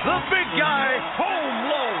cleanup, the big guy, home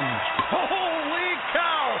loans. Holy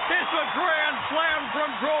cow! It's a grand slam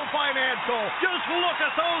from Grove Financial. Just look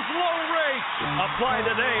at those low rates. Apply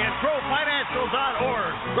today at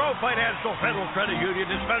grovefinancial.org. Grove Financial Federal Credit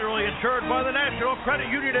Union is federally insured by the National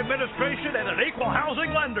Credit Union Administration and an equal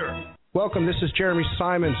housing lender. Welcome. This is Jeremy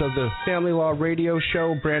Simons of the Family Law Radio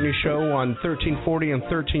Show, brand new show on 1340 and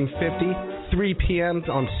 1350, 3 p.m.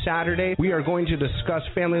 on Saturday. We are going to discuss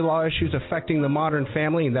family law issues affecting the modern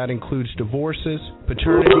family, and that includes divorces,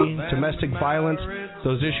 paternity, domestic violence,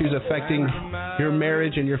 those issues affecting your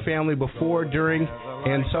marriage and your family before, during,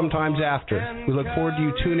 and sometimes after. We look forward to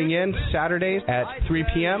you tuning in Saturdays at 3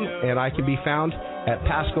 p.m., and I can be found at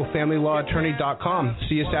PascoFamilyLawAttorney.com.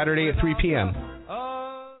 See you Saturday at 3 p.m.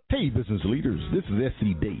 Hey, business leaders, this is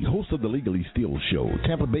S.C. Day, host of the Legally Steel Show,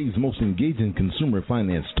 Tampa Bay's most engaging consumer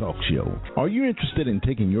finance talk show. Are you interested in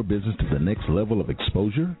taking your business to the next level of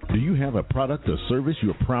exposure? Do you have a product or service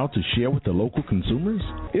you're proud to share with the local consumers?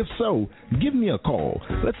 If so, give me a call.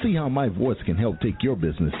 Let's see how my voice can help take your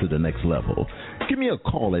business to the next level. Give me a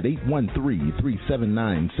call at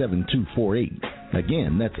 813-379-7248.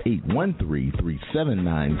 Again, that's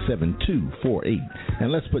 813-379-7248.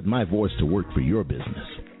 And let's put my voice to work for your business.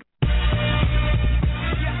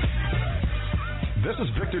 This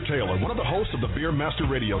is Victor Taylor, one of the hosts of the Beer Master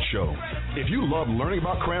Radio Show. If you love learning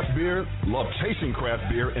about craft beer, love tasting craft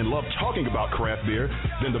beer, and love talking about craft beer,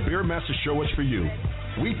 then the Beer Master Show is for you.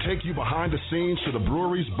 We take you behind the scenes to the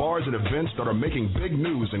breweries, bars, and events that are making big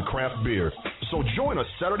news in craft beer. So join us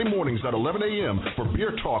Saturday mornings at 11 a.m. for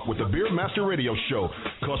Beer Talk with the Beer Master Radio Show,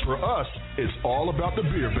 because for us, it's all about the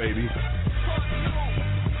beer, baby.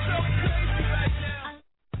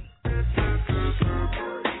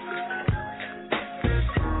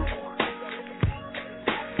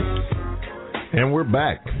 And we're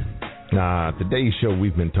back. Today's show,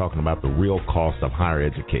 we've been talking about the real cost of higher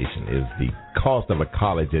education. Is the cost of a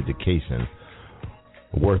college education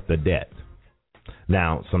worth the debt?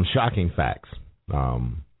 Now, some shocking facts.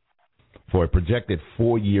 For a projected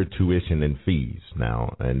 4-year tuition and fees.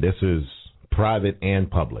 Now, and this is private and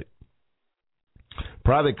public.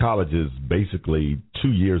 Private colleges, basically 2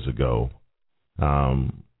 years ago,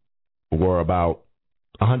 were about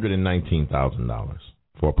 $119,000.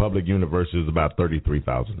 For a public university, it was about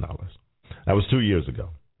 $33,000. That was 2 years ago.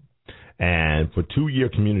 And for 2-year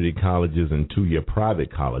community colleges and 2-year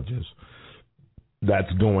private colleges,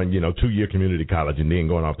 that's going, 2-year community college and then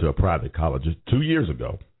going off to a private college. 2 years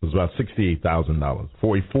ago, it was about $68,000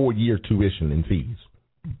 for a 4-year tuition and fees.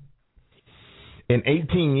 In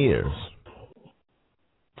 18 years,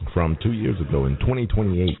 from 2 years ago, in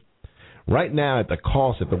 2028, right now at the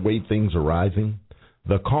cost, at the way things are rising,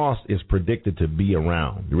 the cost is predicted to be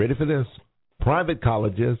around, you ready for this? Private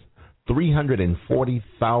colleges,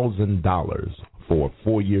 $340,000 for a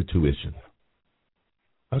 4-year tuition.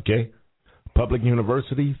 Okay? Public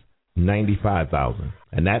universities, $95,000.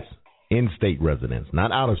 And that's in-state residents,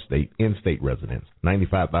 not out-of-state, in-state residents,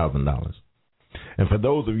 $95,000. And for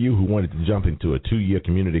those of you who wanted to jump into a 2-year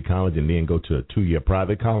community college and then go to a 2-year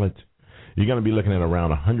private college, you're going to be looking at around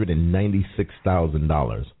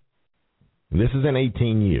 $196,000. This is in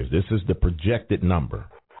 18 years. This is the projected number.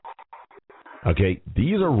 Okay,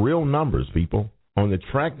 these are real numbers, people. On the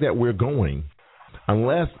track that we're going,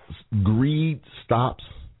 unless greed stops,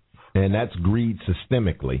 and that's greed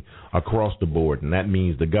systemically across the board, and that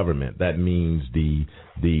means the government, that means the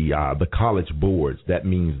college boards, that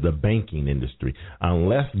means the banking industry.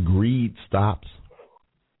 Unless greed stops,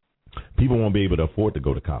 people won't be able to afford to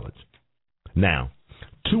go to college. Now,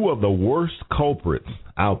 two of the worst culprits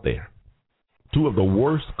out there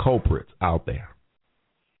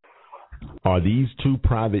are these two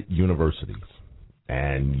private universities.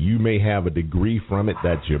 And you may have a degree from it.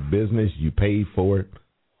 That's your business. You paid for it.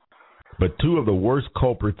 But two of the worst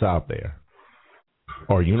culprits out there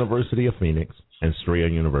are University of Phoenix and Strayer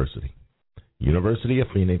University. University of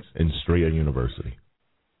Phoenix and Strayer University.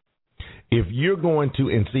 If you're going to,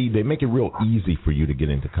 and see, they make it real easy for you to get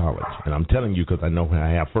into college. And I'm telling you because I know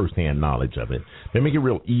I have firsthand knowledge of it. They make it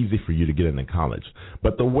real easy for you to get into college.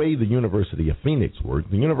 But the way the University of Phoenix works,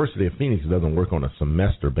 the University of Phoenix doesn't work on a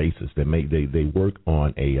semester basis. They work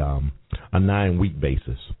on a 9-week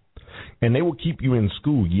basis. And they will keep you in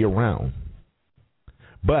school year round.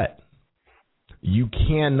 But you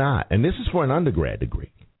cannot, and this is for an undergrad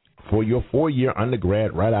degree, for your 4-year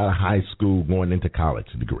undergrad right out of high school going into college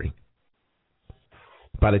degree.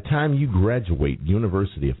 By the time you graduate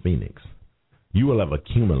University of Phoenix, you will have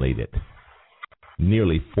accumulated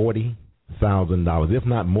nearly $40,000, if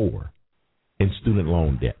not more, in student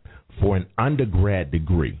loan debt for an undergrad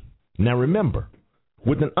degree. Now remember,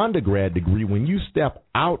 with an undergrad degree, when you step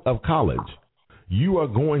out of college, you are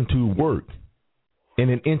going to work in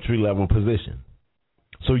an entry-level position.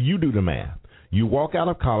 So you do the math. You walk out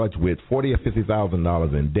of college with $40,000 or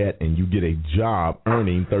 $50,000 in debt, and you get a job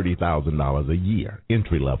earning $30,000 a year,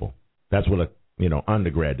 entry level. That's what a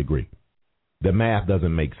undergrad degree. The math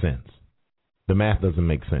doesn't make sense. The math doesn't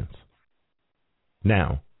make sense.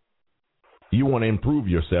 Now, you want to improve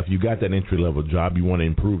yourself. You got that entry level job. You want to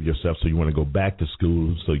improve yourself, so you want to go back to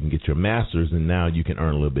school so you can get your master's, and now you can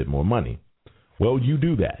earn a little bit more money. Well, you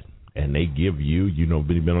do that. And they give you,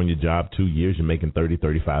 been on your job 2 years, you're making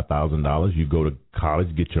 $30,000, $35,000. You go to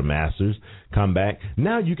college, get your master's, come back.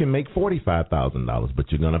 Now you can make $45,000, but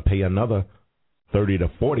you're going to pay another $30,000 to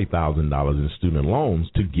 $40,000 in student loans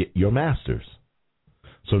to get your master's.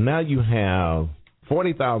 So now you have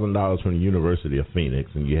 $40,000 from the University of Phoenix,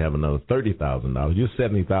 and you have another $30,000. You're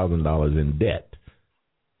 $70,000 in debt,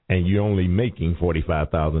 and you're only making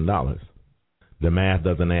 $45,000. The math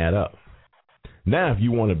doesn't add up. Now, if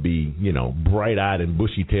you want to be, bright-eyed and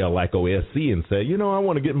bushy-tailed like OSC and say, I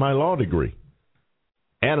want to get my law degree,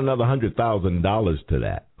 add another $100,000 to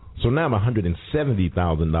that. So now I'm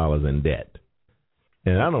 $170,000 in debt.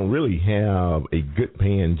 And I don't really have a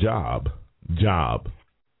good-paying job.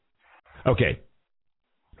 Okay.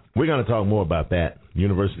 We're going to talk more about that,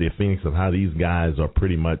 University of Phoenix, of how these guys are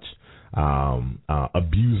pretty much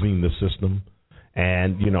abusing the system.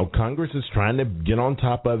 And, Congress is trying to get on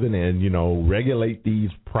top of it and, regulate these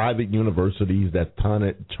private universities that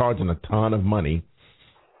charging a ton of money.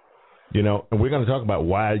 And we're going to talk about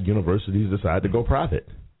why universities decide to go private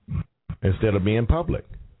instead of being public.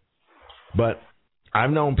 But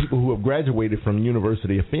I've known people who have graduated from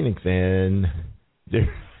University of Phoenix, and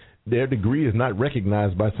their degree is not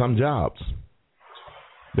recognized by some jobs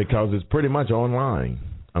because it's pretty much online.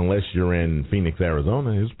 Unless you're in Phoenix,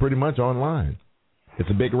 Arizona, it's pretty much online. It's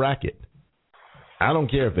a big racket. I don't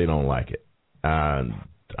care if they don't like it.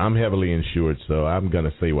 I'm heavily insured, so I'm going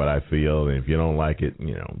to say what I feel. And if you don't like it,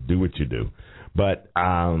 do what you do. But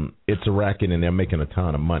it's a racket, and they're making a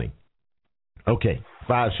ton of money. Okay,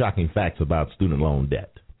 5 shocking facts about student loan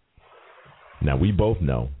debt. Now, we both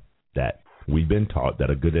know that we've been taught that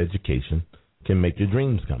a good education can make your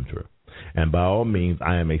dreams come true. And by all means,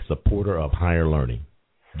 I am a supporter of higher learning.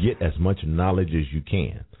 Get as much knowledge as you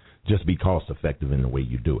can. Just be cost effective in the way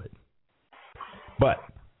you do it. But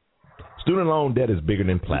student loan debt is bigger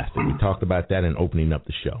than plastic. We talked about that in opening up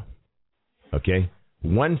the show. Okay?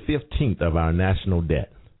 1/15 of our national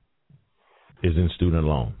debt is in student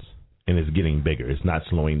loans, and it's getting bigger. It's not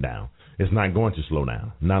slowing down. It's not going to slow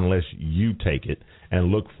down, not unless you take it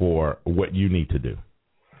and look for what you need to do.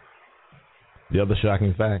 The other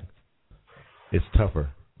shocking fact, it's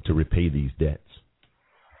tougher to repay these debts.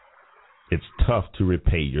 It's tough to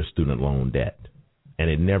repay your student loan debt, and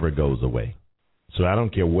it never goes away. So I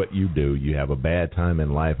don't care what you do. You have a bad time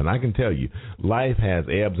in life, and I can tell you, life has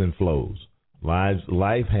ebbs and flows.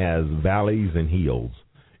 Life has valleys and hills.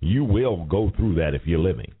 You will go through that if you're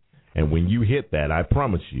living. And when you hit that, I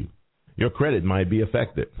promise you, your credit might be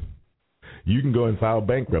affected. You can go and file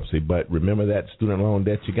bankruptcy, but remember that student loan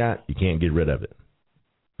debt you got? You can't get rid of it.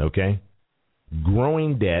 Okay?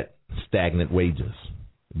 Growing debt, stagnant wages.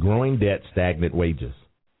 Growing debt, stagnant wages.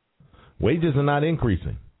 Wages are not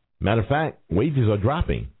increasing. Matter of fact, wages are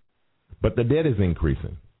dropping, but the debt is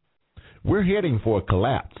increasing. We're heading for a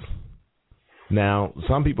collapse. Now,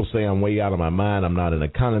 some people say I'm way out of my mind. I'm not an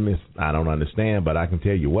economist. I don't understand, but I can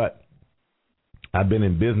tell you what. I've been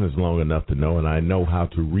in business long enough to know, and I know how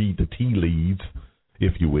to read the tea leaves,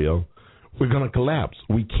 if you will. We're going to collapse.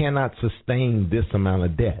 We cannot sustain this amount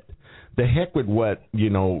of debt. The heck with what,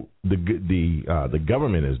 the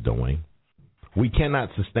government is doing. We cannot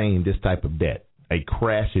sustain this type of debt. A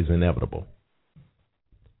crash is inevitable.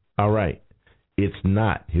 All right. It's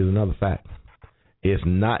not. Here's another fact. It's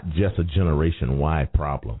not just a Generation Y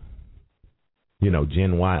problem.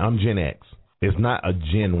 Gen Y. I'm Gen X. It's not a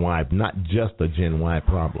Gen Y, not just a Gen Y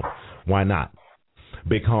problem. Why not?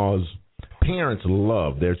 Because parents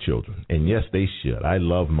love their children. And yes, they should. I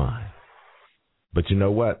love mine. But you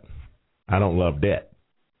know what? I don't love debt.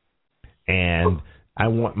 And I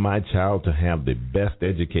want my child to have the best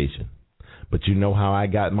education. But you know how I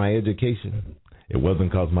got my education? It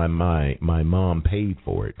wasn't because my mom paid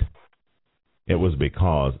for it. It was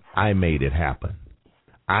because I made it happen.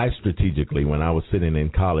 I strategically, when I was sitting in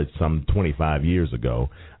college some 25 years ago,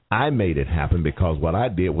 I made it happen because what I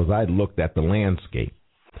did was I looked at the landscape.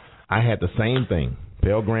 I had the same thing,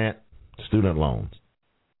 Pell Grant, student loans.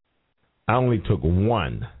 I only took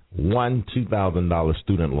one $2,000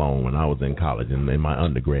 student loan when I was in college in my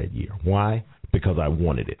undergrad year. Why? Because I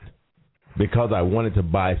wanted it. Because I wanted to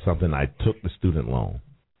buy something, I took the student loan.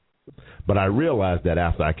 But I realized that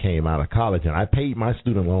after I came out of college, and I paid my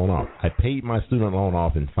student loan off. I paid my student loan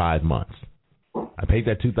off in 5 months. I paid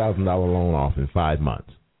that $2,000 loan off in 5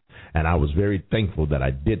 months. And I was very thankful that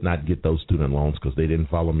I did not get those student loans because they didn't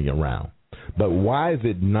follow me around. But why is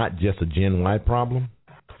it not just a Gen Y problem?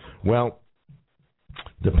 Well,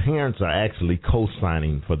 the parents are actually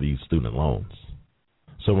co-signing for these student loans.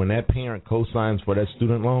 So when that parent co-signs for that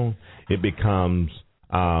student loan, it becomes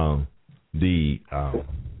the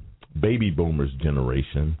baby boomers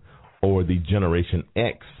generation or the Generation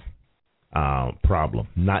X problem,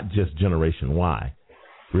 not just Generation Y.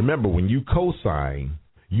 Remember, when you co-sign,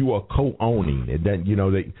 you are co-owning it. That, you know,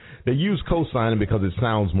 they use co-signing because it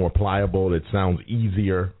sounds more pliable. It sounds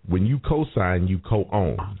easier. When you co-sign, you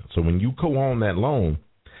co-own. So when you co-own that loan,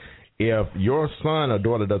 if your son or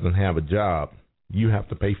daughter doesn't have a job, you have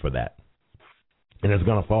to pay for that, and it's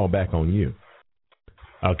going to fall back on you.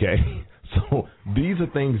 Okay? So these are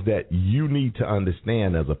things that you need to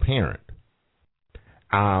understand as a parent.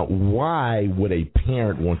 Why would a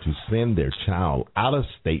parent want to send their child out of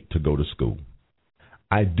state to go to school?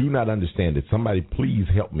 I do not understand it. Somebody please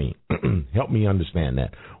help me. Help me understand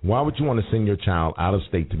that. Why would you want to send your child out of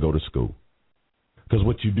state to go to school? Because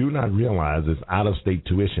what you do not realize is out-of-state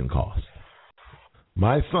tuition costs.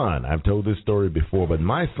 My son, I've told this story before, but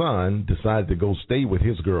my son decided to go stay with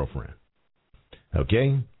his girlfriend.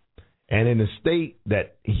 Okay? And in the state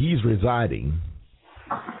that he's residing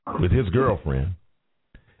with his girlfriend,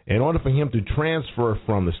 in order for him to transfer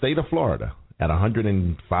from the state of Florida at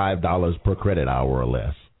 $105 per credit hour or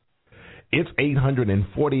less, it's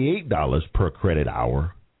 $848 per credit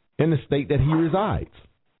hour in the state that he resides.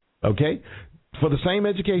 Okay? For the same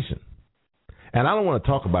education. And I don't want to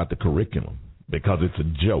talk about the curriculum because it's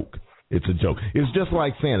a joke. It's a joke. It's just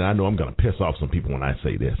like saying, and I know I'm going to piss off some people when I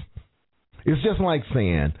say this. It's just like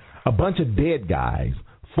saying a bunch of dead guys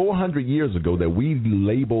 400 years ago that we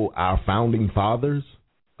label our founding fathers,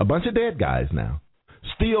 a bunch of dead guys now,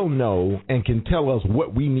 still know and can tell us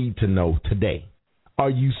what we need to know today. Are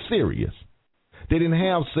you serious? They didn't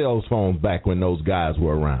have cell phones back when those guys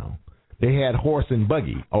were around. They had horse and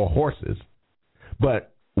buggy or horses.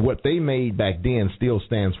 But what they made back then still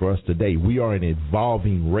stands for us today. We are an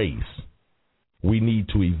evolving race. We need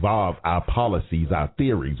to evolve our policies, our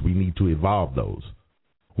theories. We need to evolve those.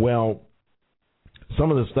 Well,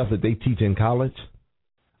 some of the stuff that they teach in college,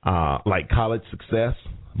 like college success,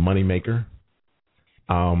 moneymaker,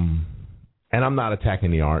 and I'm not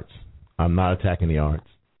attacking the arts. I'm not attacking the arts.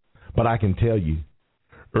 But I can tell you,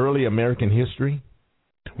 early American history,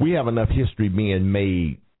 we have enough history being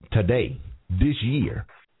made today, this year,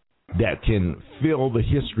 that can fill the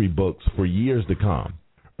history books for years to come.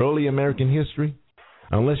 Early American history,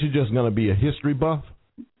 unless you're just going to be a history buff,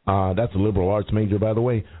 that's a liberal arts major, by the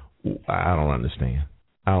way, I don't understand.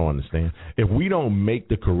 I don't understand. If we don't make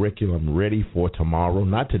the curriculum ready for tomorrow,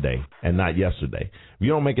 not today and not yesterday, if you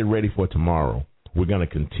don't make it ready for tomorrow, we're going to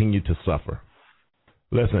continue to suffer.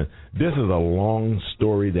 Listen, this is a long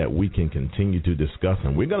story that we can continue to discuss,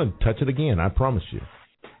 and we're going to touch it again, I promise you.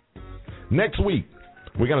 Next week,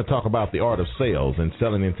 we're going to talk about the art of sales and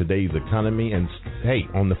selling in today's economy. And, hey,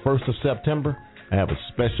 on the 1st of September, I have a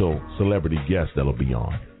special celebrity guest that will be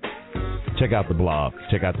on. Check out the blog.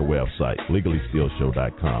 Check out the website,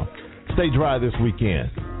 LegallySteelShow.com. Stay dry this weekend.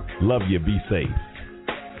 Love you. Be safe.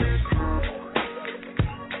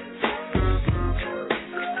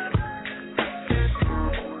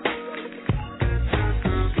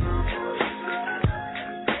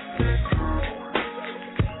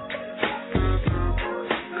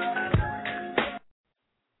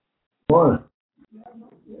 One.